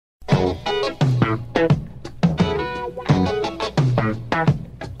See me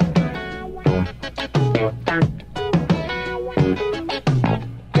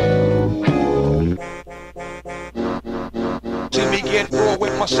get raw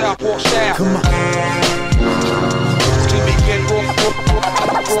with my southpaw style. Come on. See me get raw.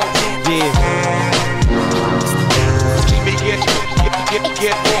 Yeah. See me get raw.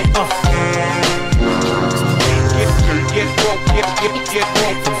 Get raw. From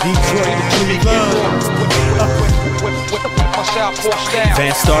Detroit to Cleveland.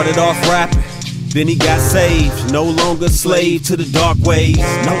 Van started off rapping, then he got saved. No longer slave to the dark ways.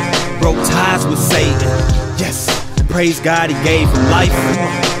 No, broke ties with Satan. Yes, praise God he gave him life.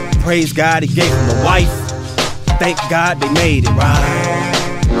 Praise God he gave him a wife. Thank God they made it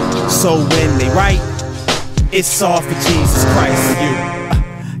right. So when they write, it's all for Jesus Christ.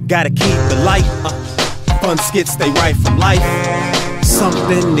 Gotta keep the light. Fun skits they write from life.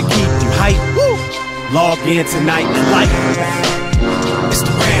 Something to keep you hype. Log in tonight and like. It's the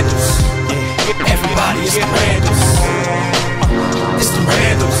Randalls. Yeah. Everybody is the Randalls. It's the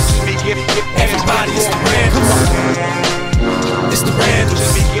Randalls. Everybody is the Randalls. It's the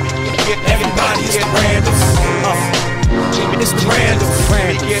Randalls. Everybody is the Randalls. It's the Randalls.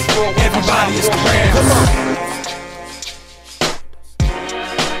 Everybody is the Randalls.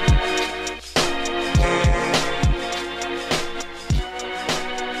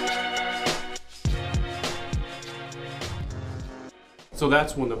 So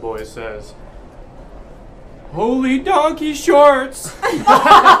that's when the boy says, "Holy donkey shorts!"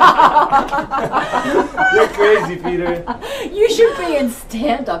 You're crazy, Peter. You should be in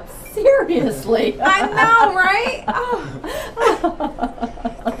stand-up, seriously. I know, right? Oh.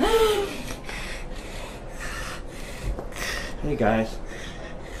 Hey guys,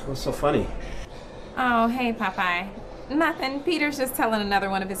 what's so funny? Oh, hey, Popeye. Nothing. Peter's just telling another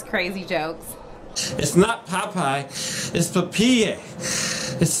one of his crazy jokes. It's not Popeye, it's Pahpeeye.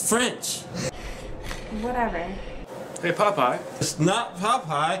 It's French. Whatever. Hey, Popeye. It's not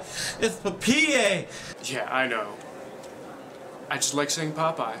Popeye, it's Pahpeeye. Yeah, I know. I just like saying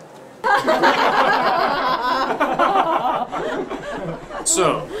Popeye.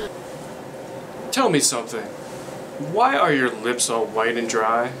 So, tell me something. Why are your lips all white and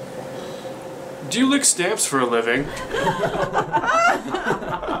dry? Do you lick stamps for a living?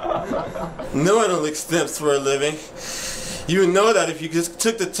 No, I don't lick stamps for a living. You would know that if you just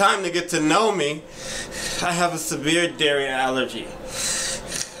took the time to get to know me. I have a severe dairy allergy.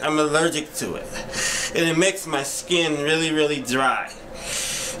 I'm allergic to it. And it makes my skin really, really dry.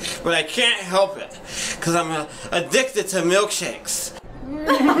 But I can't help it, because I'm addicted to milkshakes.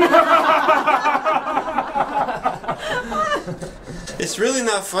 It's really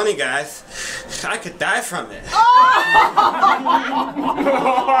not funny, guys. I could die from it.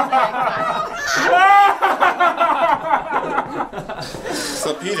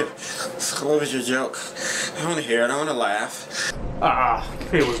 So Peter, what was your joke? I want to hear it. I want to laugh.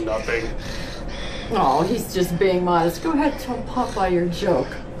 It was nothing. Oh, he's just being modest. Go ahead, tell Popeye your joke.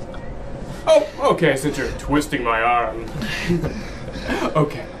 Oh, okay, since you're twisting my arm.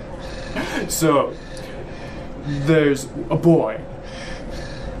 Okay. So, there's a boy,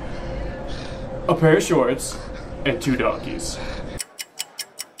 a pair of shorts, and 2 donkeys.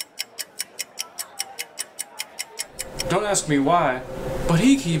 Don't ask me why, but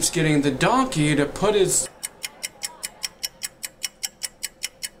he keeps getting the donkey to put his...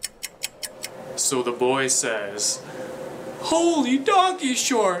 So the boy says, "Holy donkey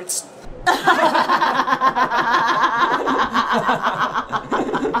shorts!"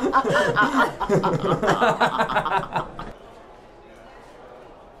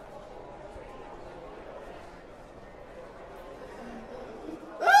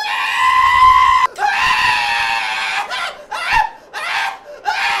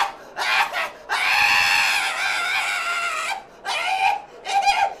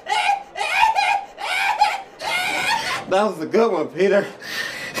 That was a good one, Peter.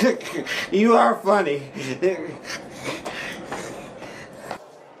 You are funny.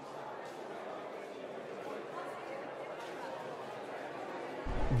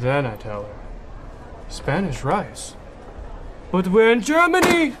 Then I tell her, Spanish rice. But we're in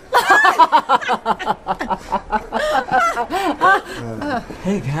Germany!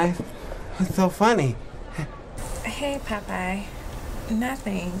 Hey guys, what's so funny? Hey, Popeye.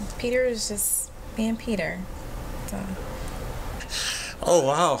 Nothing. Peter is just being Peter. So. Oh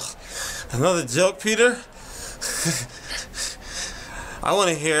wow, another joke, Peter? I want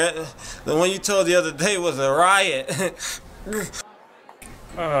to hear it. The one you told the other day was a riot.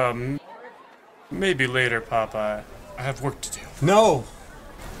 Maybe later, Popeye. I have work to do. No,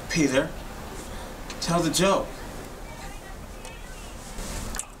 Peter. Tell the joke.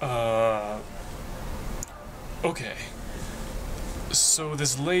 Okay. So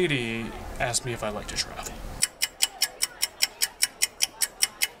this lady asked me if I'd like to travel.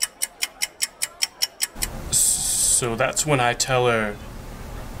 So that's when I tell her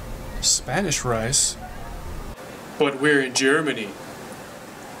Spanish rice. But we're in Germany.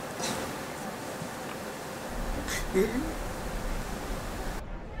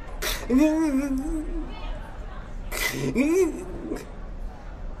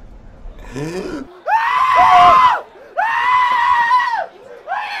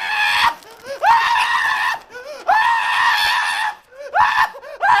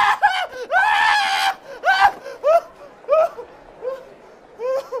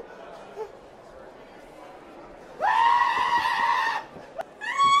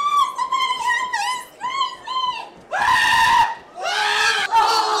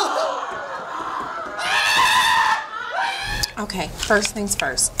 Okay, first things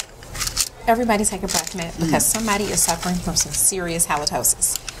first. Everybody take a breath mint because somebody is suffering from some serious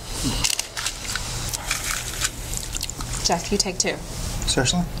halitosis. Jeff, you take 2.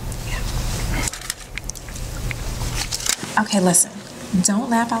 Seriously? Yeah. Okay, listen. Don't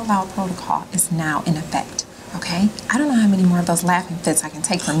laugh out loud protocol is now in effect, okay? I don't know how many more of those laughing fits I can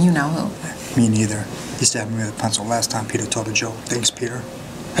take from you know who. Me neither. He stabbed me with a pencil last time Peter told a joke. Thanks, Peter.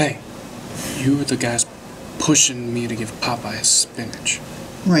 Hey, you were the guys pushing me to give Popeye spinach.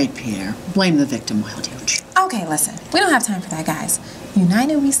 Right, Peter. Blame the victim, Wild Huge. Okay, listen. We don't have time for that, guys.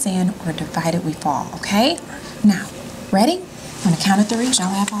 United we stand or divided we fall, okay? Now, ready? On the count of 3,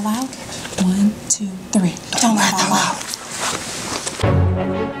 don't laugh out loud. 1, 2, 3. Don't laugh out loud.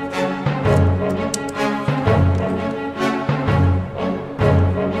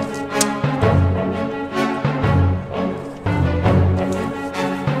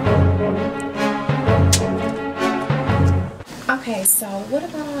 Okay, so what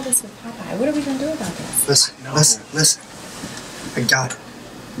about all this with Popeye? What are we gonna do about this? Listen. I got it.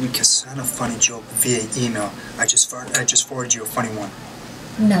 We can send a funny joke via email. I just forwarded you a funny one.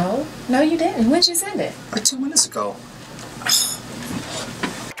 No, you didn't. When'd you send it? Like 2 minutes ago.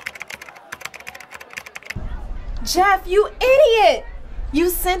 Jeff, you idiot! You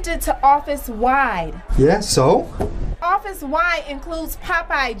sent it to Office Wide. Yeah, so? Office Wide includes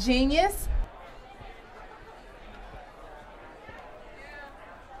Popeye, genius.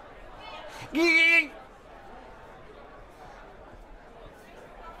 See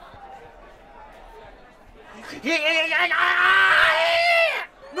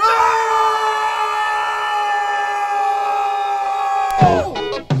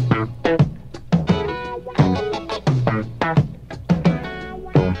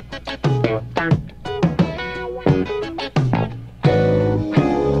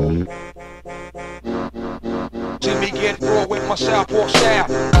me get raw with my southpaw style.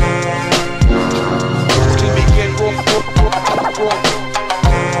 See me get raw.